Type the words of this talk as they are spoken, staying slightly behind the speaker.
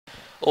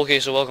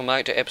Okay, so welcome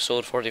back to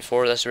episode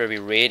 44. This is where we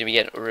raid. We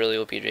get a really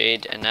OP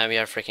raid, and now we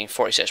have freaking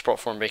 46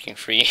 platform breaking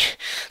free.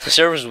 The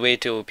server's way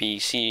too OP.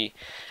 See,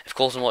 if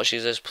Colton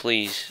watches this,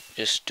 please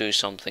just do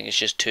something. It's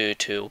just too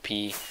OP.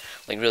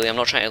 Like really, I'm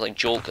not trying to like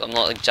joke. I'm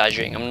not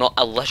exaggerating.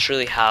 I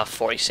literally have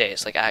 40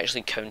 sets. Like I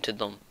actually counted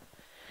them,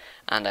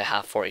 and I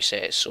have 40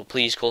 sets. So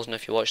please, Colton,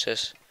 if you watch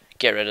this,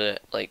 get rid of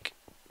it. Like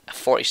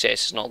 40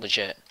 sets is not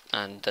legit,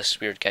 and this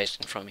weird guy's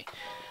in front of me.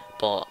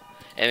 But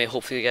anyway,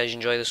 hopefully you guys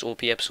enjoy this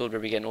OP episode where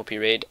we get an OP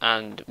raid,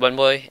 and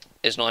Winboy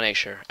is not an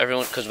extra.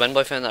 Everyone, because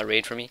Winboy found that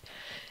raid for me.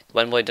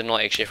 Winboy did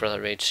not extra for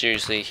that raid.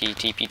 Seriously, he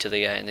TP'd to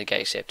the guy and the guy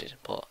accepted.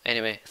 But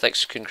anyway,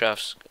 thanks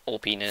Concraft's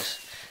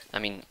OPness. I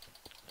mean,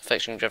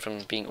 thanks Concraft from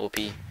being OP.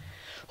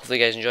 Hopefully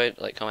you guys enjoyed.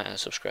 Like, comment, and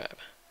subscribe.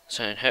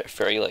 So hit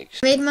 30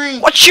 likes.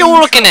 What you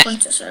looking at?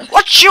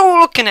 What you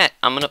looking at?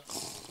 I'm gonna.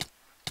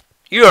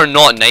 You are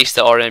not nice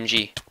to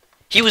RMG.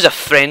 He was a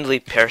friendly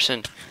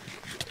person.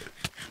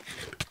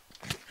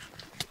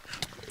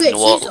 You know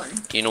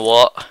what? You know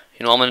what?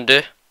 You know what I'm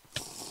gonna do?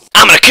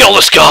 I'm gonna kill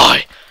this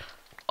guy!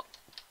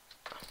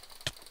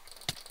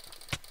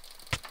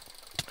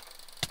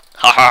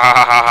 Ha ha ha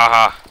ha ha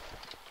ha!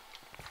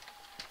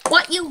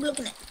 What you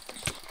looking at?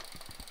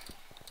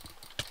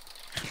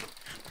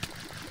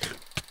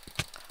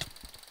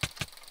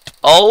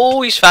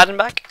 Oh, he's fatting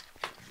back.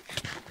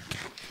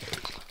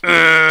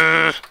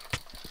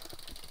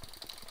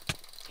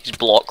 He's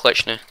block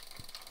glitch now.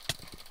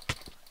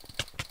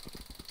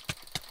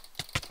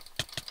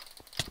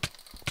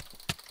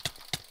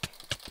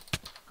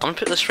 I'm gonna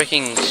put this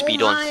freaking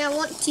speed on. I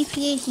want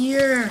TPA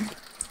here.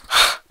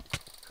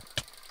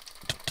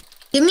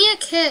 Give me a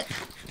kit.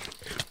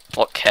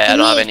 What kit? I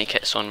don't have any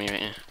kits on me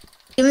right now.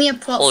 Give me a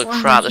prop. Holy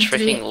crap, this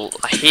freaking...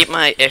 I hate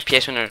my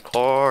FPS when I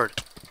record.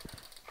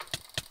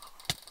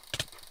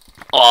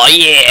 Oh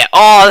yeah!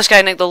 Oh, this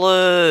guy nicked the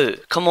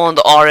loot! Come on,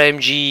 the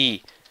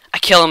RMG! I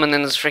kill him and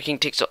then this freaking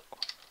takes up...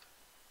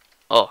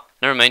 Oh,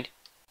 never mind.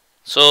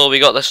 So, we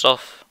got this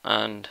stuff,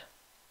 and...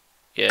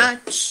 yeah.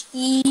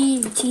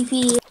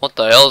 TP. What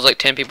the hell? There's like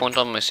 10 people on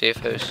top of my safe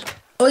house.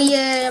 Oh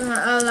yeah, I'm an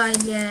ally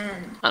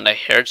again. And I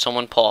heard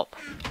someone pop.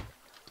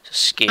 It's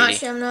scary.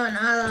 Actually, I'm not an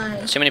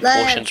ally. So many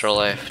potions are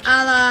left.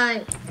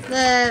 Ally.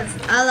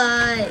 Lev.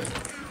 Ally.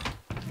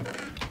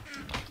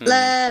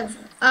 Lev.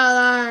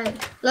 Ally.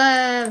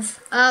 Lev.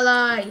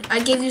 Ally. I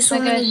gave you so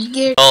many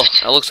gear. Oh,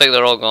 it looks like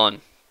they're all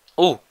gone.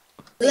 Oh.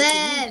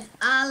 Lev.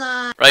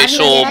 Ally. Right,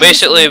 so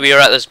basically we are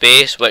at this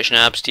base, which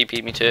Nabs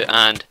TP'd me to,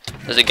 and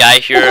there's a guy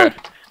here,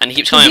 and he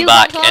keeps coming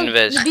back,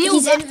 invis.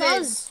 He's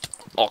invis.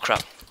 Oh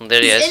crap,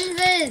 there he is.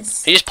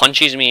 Invis. He just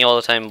punches me all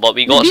the time, but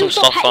we got some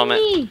stuff from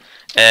it.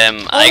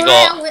 I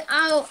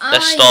got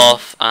this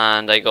stuff,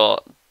 and I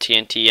got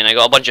TNT, and I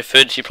got a bunch of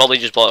food. He probably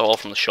just bought it all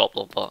from the shop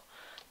though, but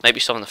might be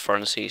stuff in the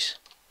furnaces.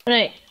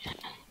 Right.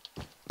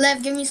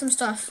 Lev, give me some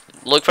stuff.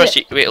 Look first,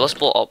 wait, let's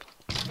blow it up.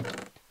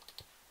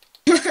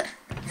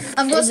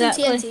 I've got some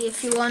TNT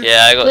if you want.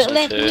 Yeah, I got some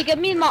Lev, food. can you give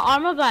me my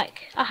armor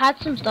back? I had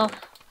some stuff.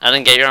 I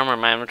didn't get your armor in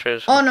my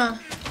inventory. Oh no.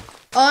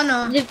 Oh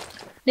no.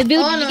 The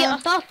build, did you get my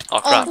stuff? Oh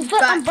crap. Oh,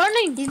 I'm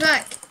burning. He's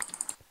back.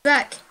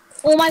 Back.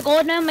 Oh my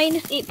god, now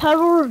 -8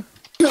 power.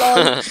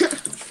 Oh,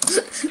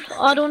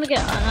 I don't want to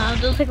get. I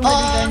don't think I'm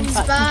going to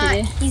he's back.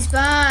 today. He's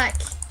back.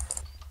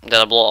 Did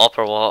I blow it up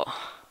or what?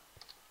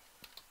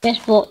 Let's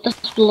blow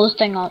this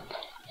thing up.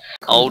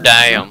 Oh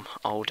damn.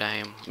 Oh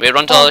damn. Wait,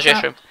 run to the other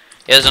chest room.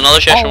 Yeah, there's another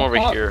chest room over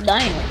here.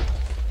 Damn.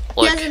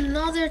 Look. He has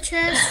another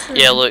chest room.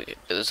 Yeah, look,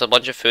 there's a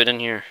bunch of food in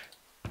here.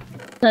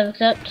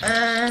 Accept.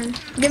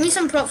 Give me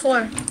some prop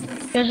 4.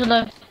 Here's a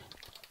load.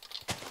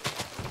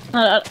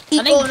 I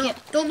Oh no, get...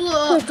 don't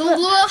blow up, don't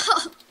blow up.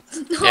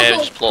 No. Yeah,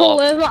 just blow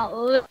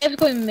up. It's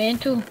going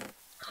mental.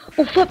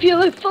 Oh, flip you.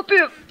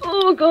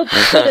 Oh god.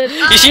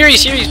 He's here,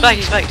 he's back,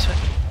 he's back.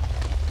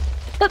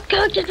 But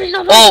God, just reach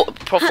Oh,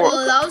 prop 4.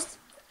 Oh, that was...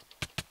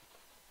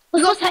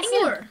 We got prop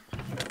 4.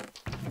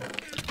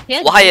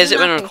 Yeah, Why is it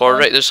when I record,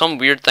 right? There's some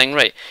weird thing,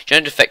 right? You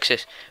know how to fix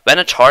this. When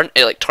I turn,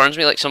 it like turns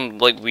me like some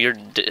like weird,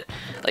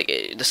 like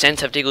the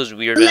sensitivity goes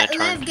weird when I turn.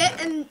 Lev,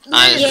 get in.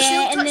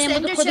 Yeah, and then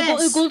it goes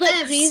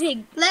like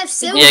crazy. Lev,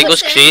 yeah, it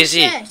goes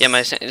crazy. Yeah, my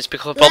it's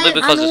because probably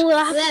because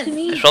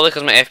it's probably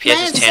because my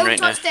FPS is 10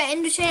 right now.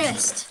 In the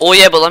chest. Oh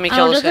yeah, but let me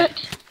kill this guy.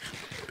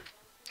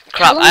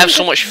 Crap! I have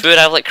so it? much food.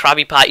 I have like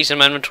Krabby Patties in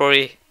my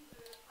inventory.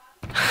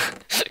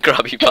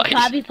 Krabby Patties.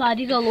 Krabby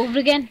Patties all over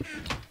again.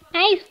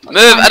 Nice. Move!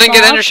 I didn't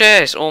get the ender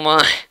chest. Oh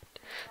my.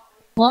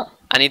 What?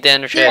 I need the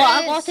ender Oh, chest.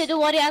 I got it.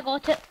 Don't worry, I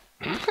got it.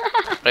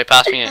 Right,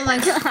 pass me it. Oh my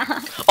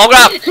god. Oh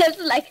crap! It's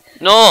like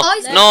No! Oh,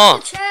 he's No! in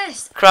the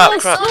chest. Crap! Oh,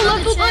 Crap! Oh,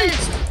 the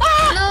chest.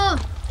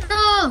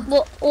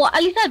 No. well,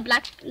 at least I had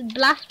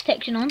blast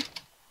protection on.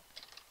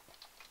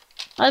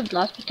 I have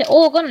blast protection.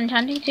 Oh, I got an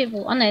enchanting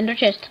table on the ender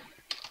chest.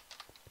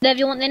 Lev,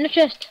 you want the ender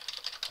chest?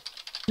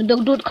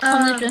 Don't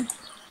come this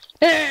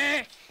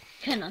way.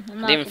 Come on,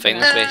 I'm not Didn't even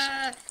find this place.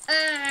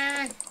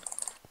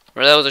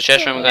 Where the hell was the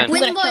chest room again?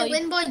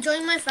 Winboy,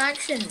 join my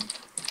faction.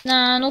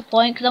 Nah, no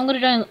point, because I'm gonna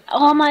join.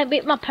 Oh, my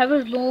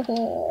power's low.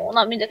 Oh,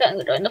 that means I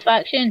can't join the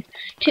faction.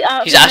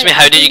 He's asked me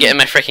how did you get in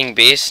my freaking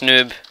base,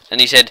 noob, and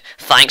he said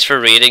thanks for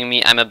raiding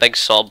me. I'm a big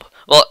sub.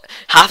 Well,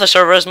 half the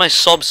server is my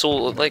sub, so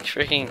like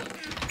freaking.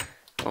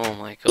 Oh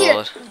my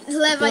god. Here,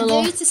 Lev, I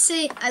dare you to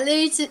say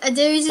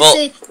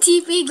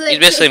TP glitch. He's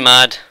basically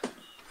mad.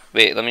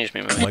 Wait, let me just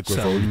make my mic.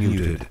 Microphone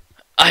muted.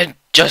 I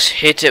just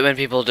hate it when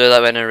people do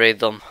that when I raid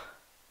them.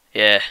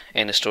 Yeah,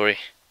 end of story.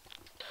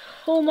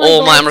 Oh my Oh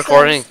god. my, I'm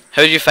recording.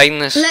 How did you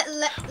find this?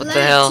 What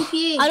the hell?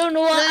 TPA. I don't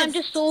know, Lev, I'm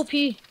just so OP.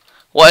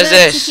 What is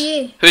Lev, this?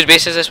 TPA. Whose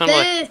base is this one, boy?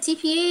 Lev,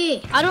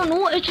 TPA. I don't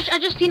know, it's just, I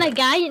just seen a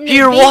guy in the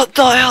Here, base. what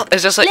the hell?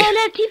 Is this like...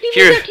 Lev, TP me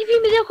Here. there,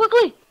 TP me there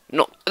quickly.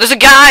 No, there's a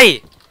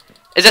guy!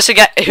 Is this a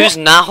guy? Who's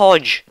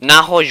Nahoj? Nahoj Nah,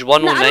 I don't know,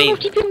 109.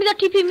 TP me there,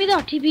 TP me there,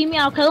 TP me,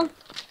 I'll kill him.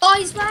 Oh,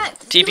 he's back.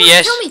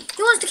 TPS. He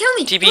wants to kill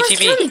me. TP, He wants to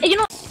kill me. You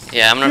know,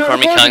 Yeah, I'm gonna record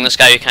me killing this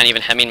guy who can't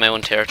even hit me in my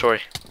own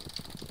territory.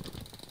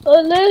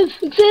 oh, Lev,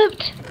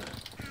 accept.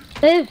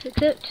 Lev,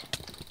 accept.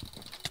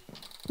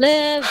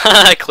 Lev,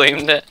 I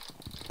claimed it.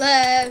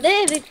 Lev,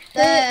 Lev,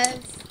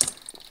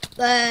 accept.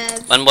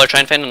 Lev. One boy, try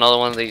and find another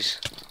one of these.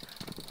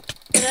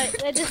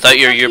 Without Without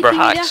your Uber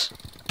hacks.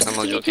 I'm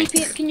not joking.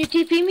 Can you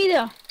TP me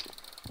there?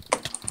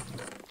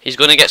 He's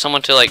gonna get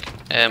someone to like,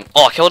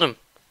 oh, I killed him.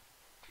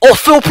 Oh,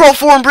 full prop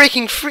 4 and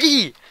breaking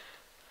free!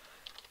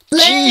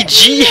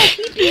 GG!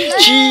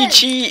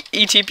 GG!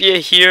 ETPA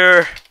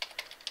here.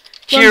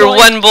 Here,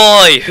 one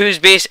boy! Whose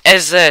base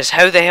is this?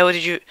 How the hell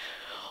did you...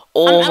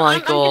 Oh my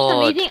I'm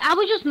god. just amazing. I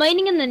was just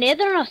mining in the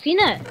nether and I've seen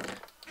it.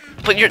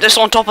 But you're this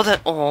on top of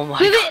the... Oh my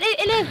Wait, god.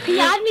 Lev, can you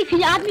add me? Can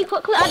you add me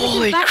quickly? Add me to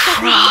Holy the back so I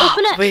can crap!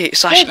 open it.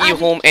 Wait, / Lev, E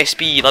home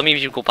SB. Let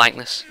me go bank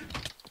this.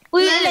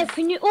 Wait, Lev. Lev,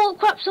 can you... Oh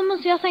crap,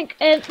 someone's here I think.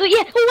 Wait,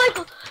 yeah, oh my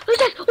god! Who's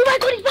this? Oh my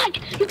god, he's back!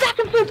 He's back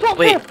in full prop.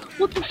 Wait.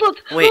 What the fuck?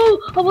 Wait. Oh,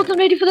 I wasn't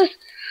ready for this.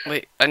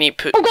 Wait, I need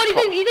to put... Oh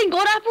god, he's in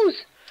god apples.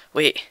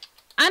 Wait.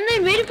 I'm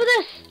not ready for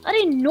this. I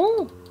didn't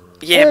know.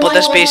 Yeah, Oh but my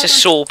this base god. is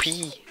so OP.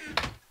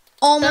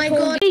 Oh my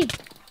god.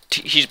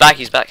 He's back,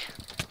 he's back.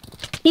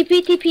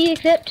 TP,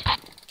 accept.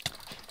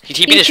 He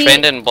TP'd his TP.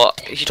 friend in, but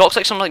he talks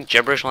like some like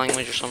gibberish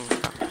language or something.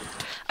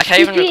 I can't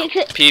even TP,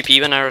 accept.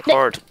 PvP when I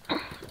record.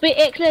 Wait,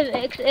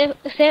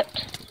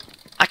 accept.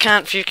 I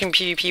can't freaking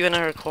PvP when I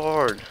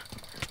record.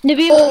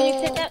 Nabil, can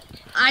you accept?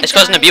 It's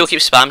because Nabil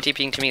keeps spam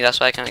TPing to me, that's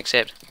why I can't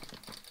accept.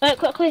 Right,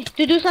 quickly.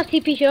 Do some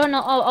TP here and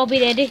I'll be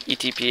ready.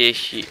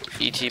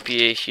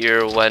 ETPA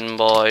here, win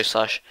boy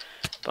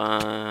 /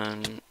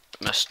 ban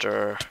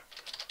Mr.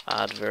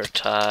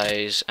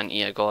 Advertise and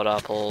eat a god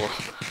apple.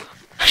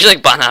 I should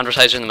like ban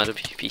advertiser in the middle of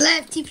PvP.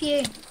 Lev,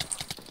 TPA.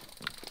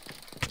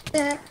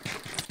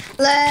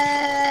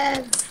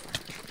 Lev.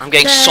 I'm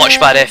getting such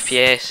bad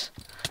FPS.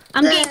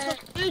 I'm Lev. getting so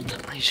good.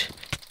 He's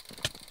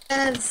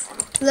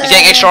Lev.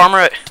 getting extra armor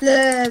out.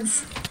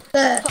 Lev.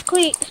 Lev.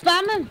 Quickly,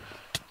 spam him.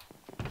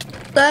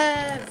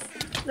 Lev.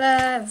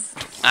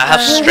 I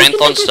have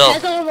strength on still.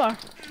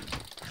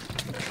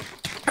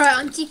 Alright,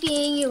 I'm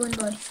TPing you, one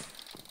boy.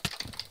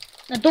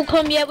 Now don't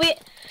come yet, wait.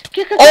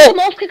 Kick Oh! him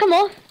off, kick him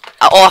off.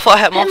 Oh, I thought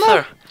I hit him off Hit him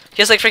there.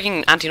 He has like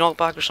freaking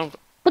anti-knockback or something.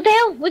 What the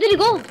hell? Where did he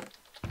go?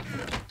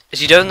 Is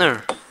he down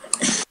there?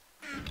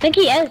 I think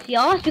he is,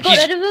 yes. We got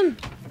He's- rid of him.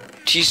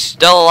 He's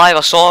still alive.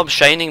 I saw him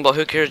shining, but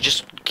who cares?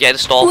 Just get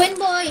it off. Win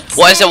boy.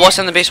 What is it? What's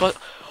in the base? What?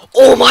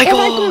 Oh my Oh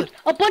my god!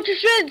 god, a bunch of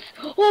shreds.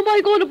 Oh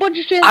my god, a bunch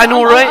of shreds. I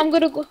know, right? I'm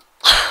gonna go.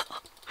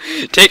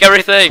 Take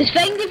everything. It's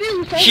fine,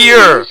 Nabil. Fine,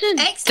 Here. listen.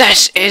 Excellent.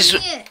 This is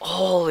Yeah.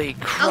 holy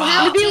I'll crap!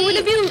 help Nabil,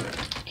 you. Nabil.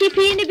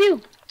 TP,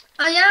 Nabil.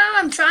 I am.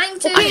 I'm trying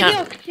to. I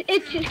can't-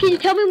 Can you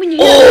tell me when you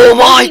Oh hear it?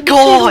 my Make sure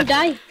you don't God.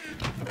 die.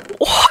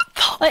 What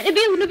the? Right,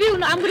 Nabil,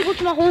 no, I'm gonna go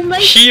to my home,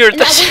 right? Here, and I'm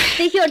this- gonna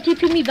stay here and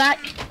TP me back.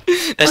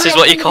 This is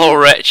what you call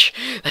rich.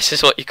 This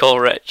is what you call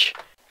rich.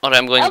 Alright,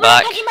 I'm going I was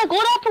back. attacking my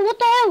god apple, what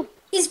the hell?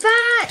 He's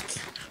back.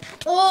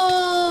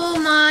 Oh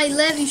my,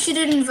 Lev, you should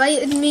have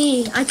invited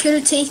me. I could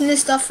have taken the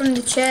stuff from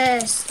the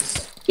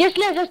chest. Yes,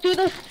 let's do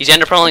this. He's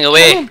ender pearling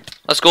away.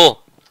 Let's go.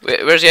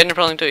 Where's the ender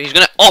pearling to? He's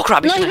gonna. Oh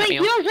crap! He's No, gonna he's hit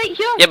right me. here, Up. right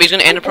here. Yeah, but he's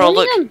gonna ender I'm pearl. owning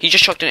Look, him. he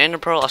just chucked an ender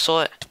pearl. I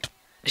saw it.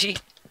 Is he?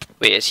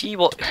 Wait, is he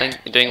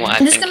doing what I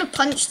I'm just think? gonna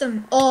punch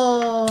them.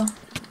 Oh.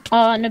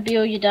 Oh,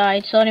 Nabil, you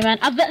died. Sorry, man.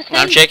 I've got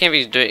I'm checking if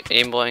he's doing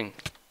aimbotting.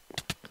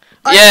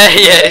 Oh, Yeah,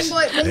 he is.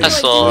 Win I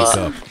saw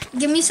boy, it.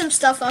 give me some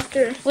stuff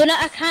after. Well, no,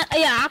 I can't.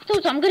 Yeah,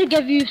 afterwards, I'm gonna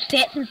give you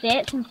sets and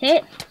sets and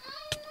sets.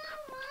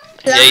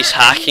 Yeah, he's Let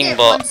me hacking, get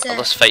but one set.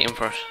 let's fight him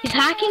first. He's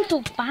hacking,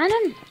 so ban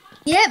him.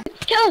 Yep.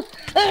 Kill.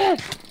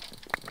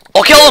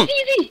 Oh, kill him!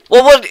 Easy.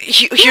 What?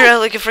 Here,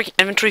 like a freaking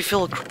inventory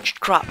full of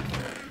crap.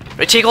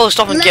 Right, take all the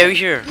stuff and get out of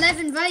here. Lev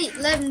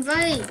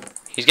invite.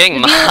 He's getting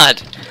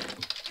mad.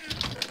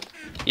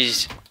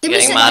 He's Give me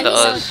getting some mad at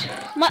enemies.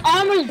 us. My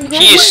armor's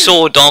broken. He is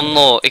so dumb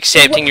though,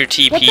 accepting your What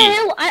the TP.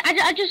 hell?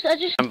 I just.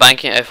 I'm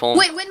banking it at home.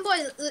 Wait, win boy,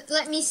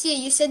 let me see it.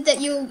 You said that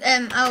you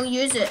I'll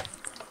use it.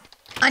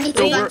 I need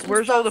to So bank some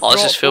where's all the Oh,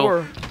 this is prop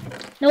full. for?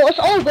 No, it's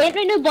all went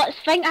right now, but it's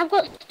fine. I've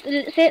got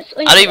sets.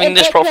 I don't even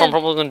this prop. I'm Lev,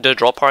 probably gonna do a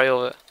drop party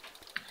of it.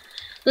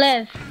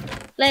 Lev,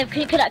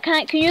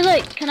 can you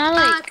like?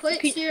 Ah, Can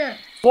clips you, here.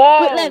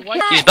 Whoa! Wait, Lev,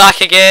 what? He's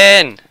back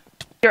again!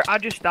 Here, I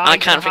just died. I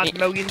can't had freaking-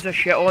 millions of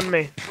shit on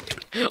me.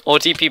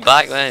 OTP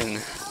back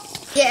then.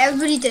 Yeah,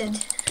 everybody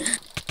did.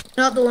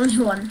 Not the only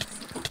one.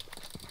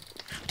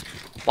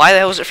 Why the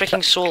hell is it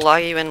freaking so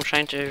laggy when I'm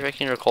trying to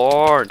freaking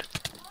record?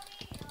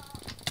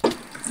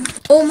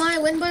 Oh my,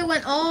 Windboy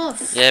went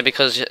off. Yeah,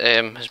 because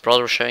his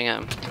brother was shouting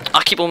at him.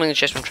 I keep opening the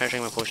chest when I'm trying to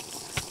drink my potion.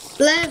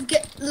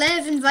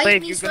 Lev, invite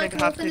Lev, me you're so I gonna can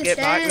have open to the get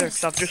back there,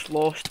 chest. because I've just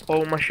lost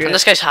all my shit. And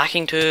this guy's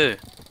hacking too.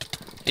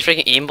 He's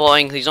freaking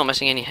aimbotting, he's not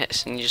missing any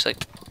hits, and he's just like...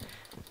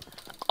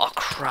 Oh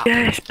crap.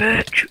 Yes,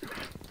 bitch!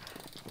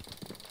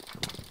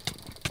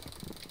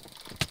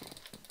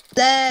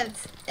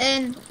 Lev,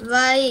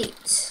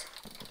 invite.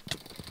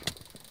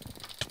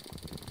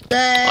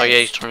 Lev. Oh yeah,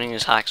 he's turning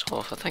his hacks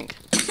off, I think.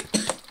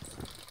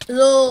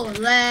 Hello,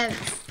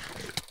 Lev.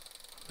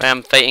 Right,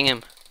 I'm fighting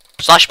him.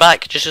 Slash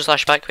back, just a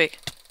slash back quick.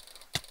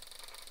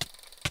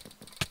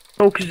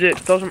 No, because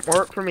it doesn't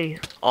work for me.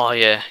 Oh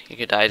yeah, you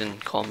could died in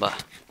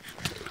combat.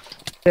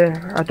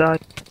 Yeah, I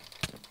died.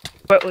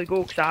 Quickly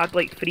go, because I had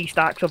like 3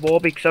 stacks of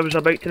obby, because I was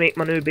about to make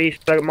my new base,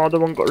 but my other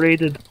one got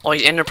raided. Oh,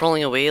 he's ender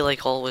pearling away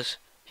like always.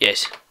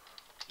 Yes,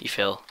 he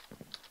fell.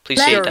 Please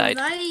say he Lev, died.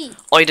 invite.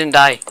 Oh, he didn't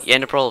die. He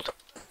ender pearled.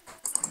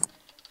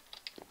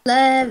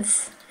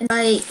 Lev,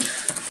 invite.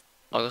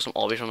 Oh, I got some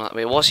obby from that.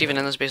 Wait, what's even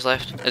in this base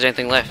left? Is there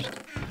anything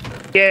left?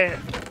 Yeah.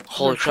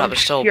 Holy there's crap, some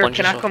there's still a here, bunch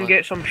can of I stuff come left.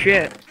 get some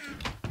shit?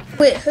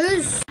 Wait,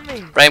 who's?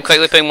 Right, I'm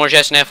quickly putting more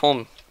jets in F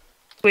home.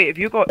 Wait, have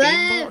you got Lev.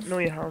 aimbot? No,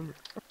 you haven't.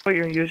 I thought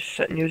you were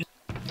sitting using.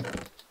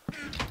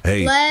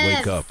 Hey, Lev.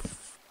 wake up.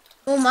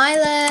 Oh my,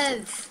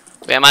 Lev.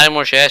 Wait, I'm adding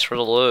more chests for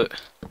the loot.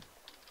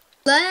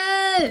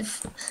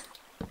 Lev.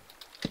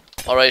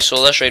 Alright,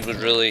 so this raid was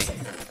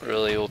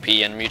really OP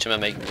and muted my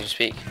mic to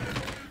speak.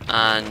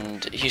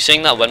 And he's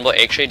saying that Winboy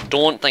X-ray.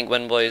 Don't think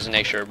Winboy is an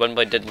X-ray.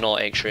 Winboy did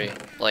not X-ray.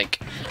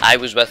 Like, I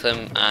was with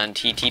him and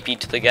he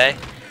TP'd to the guy.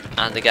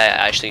 And the guy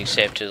actually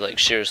accepted, like,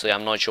 seriously,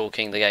 I'm not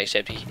joking, the guy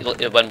accepted.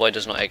 Winboy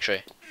does not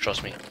X-ray.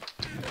 Trust me.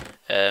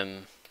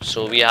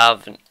 So we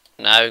have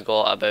now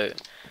got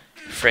about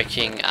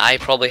freaking, I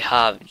probably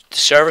have, the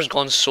server's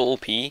gone so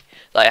OP that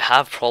I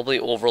have probably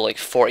over like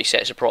 40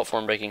 sets of prop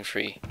form breaking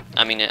free.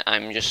 I mean,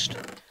 I'm just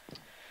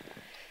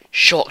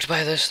shocked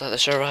by this, that the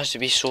server has to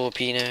be so OP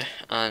now.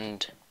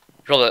 And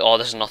you're probably like, oh,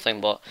 this is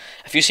nothing, but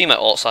if you see my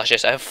alt slash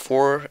s, I have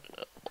 4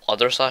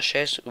 other slash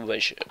s,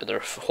 which their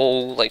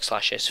whole like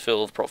slash s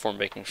full of prop form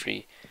breaking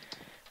free,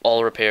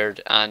 all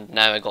repaired. And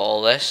now I got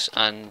all this,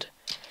 and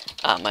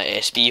at my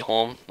SB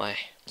home, my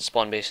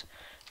spawn base,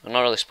 well,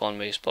 not really spawn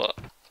base, but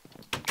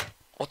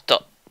what the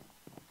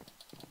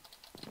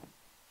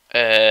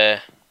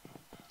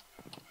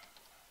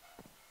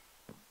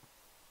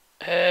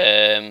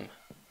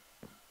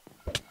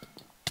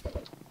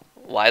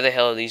why the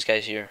hell are these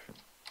guys here?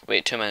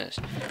 Wait 2 minutes.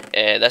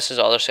 This is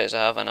the other sets I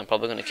have, and I'm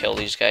probably going to kill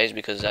these guys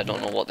because I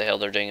don't know what the hell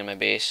they're doing in my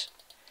base.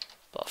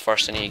 But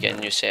first I need to get a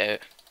new set out.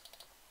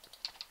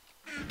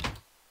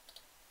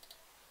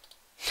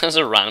 That's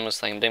a randomest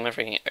thing. I'm doing my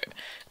freaking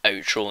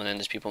outro and then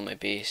there's people in my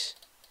base.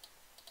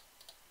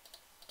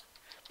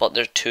 But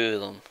there's 2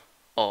 of them.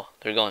 Oh,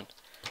 they're gone.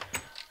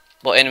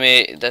 But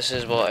anyway, this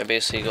is what I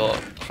basically got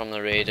from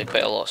the raid.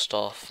 Quite a lot of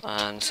stuff.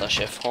 And slash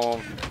F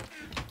home.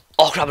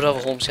 Oh crap, I don't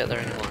have a home set there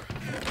anymore.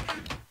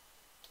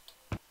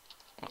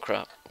 Oh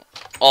crap.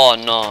 Oh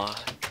no.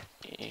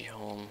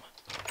 Home.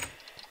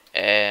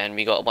 And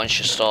we got a bunch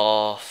of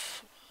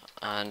stuff.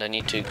 And I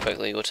need to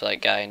quickly go to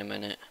that guy in a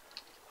minute.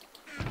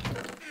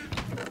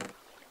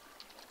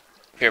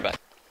 Here, back.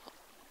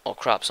 Oh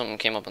crap, something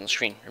came up on the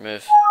screen.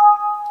 Remove.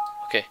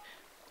 Okay.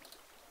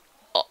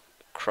 Oh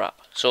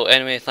crap. So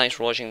anyway, thanks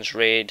for watching this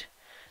raid.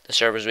 The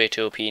server's way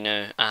too OP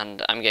now,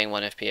 and I'm getting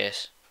 1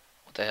 FPS.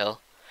 What the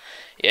hell?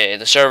 Yeah,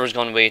 the server's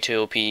gone way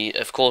too OP.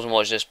 If Colton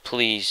watches this,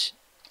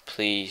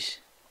 please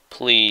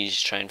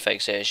try and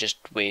fix it. It's just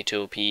way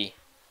too OP.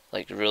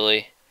 Like,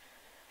 really.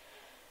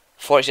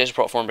 46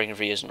 prop form breaking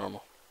free isn't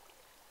normal.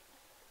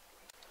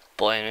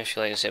 But anyway, if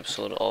you like this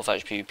episode of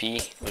Actual PvP,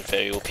 it was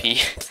very OP.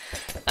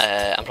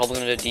 I'm probably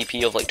going to do a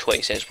DP of like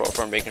 20 sets prop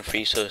form breaking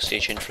free, so stay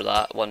tuned for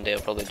that. One day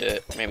I'll probably do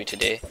it, maybe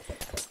today.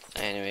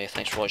 Anyway,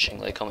 thanks for watching.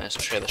 Like, comment, and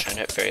subscribe. Let's try and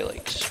hit 30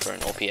 likes for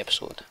an OP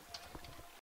episode.